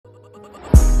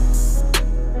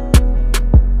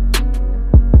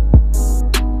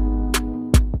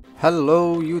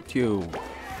Hello YouTube!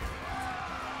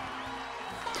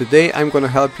 Today I'm gonna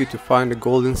help you to find a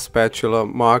golden spatula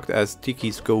marked as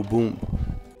Tikis Go Boom.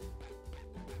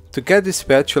 To get this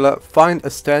spatula, find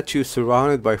a statue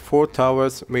surrounded by 4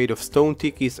 towers made of stone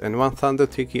tikis and 1 thunder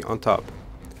tiki on top.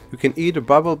 You can either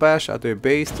bubble bash at their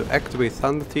base to activate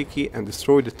thunder tiki and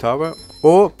destroy the tower,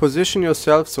 or position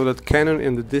yourself so that cannon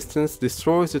in the distance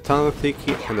destroys the thunder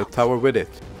tiki and the tower with it.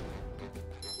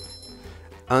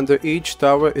 Under each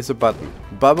tower is a button.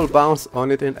 Bubble bounce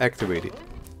on it and activate it.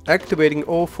 Activating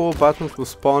all 4 buttons will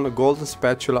spawn a golden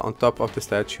spatula on top of the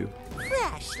statue.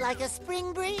 Fresh like a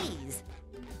spring breeze.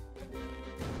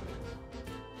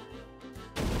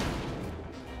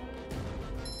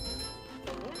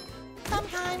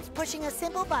 Sometimes pushing a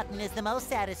simple button is the most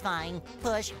satisfying.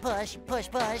 Push, push, push,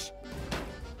 push.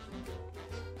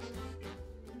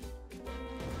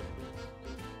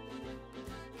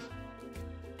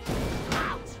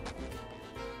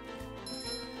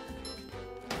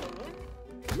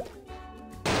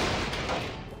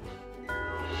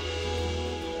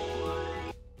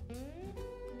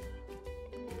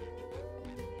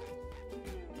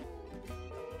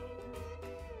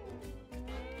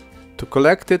 To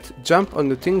collect it, jump on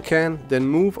the tin can, then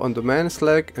move on the man's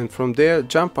leg, and from there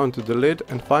jump onto the lid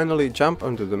and finally jump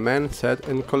onto the man's head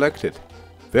and collect it.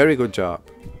 Very good job.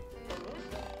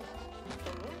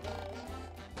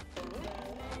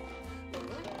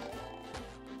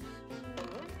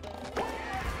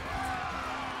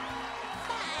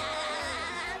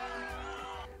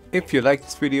 If you like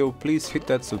this video, please hit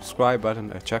that subscribe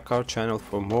button and check our channel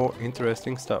for more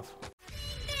interesting stuff.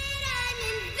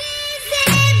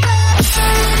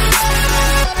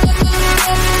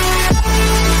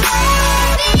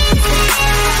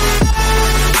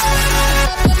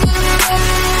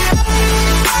 Bfbb.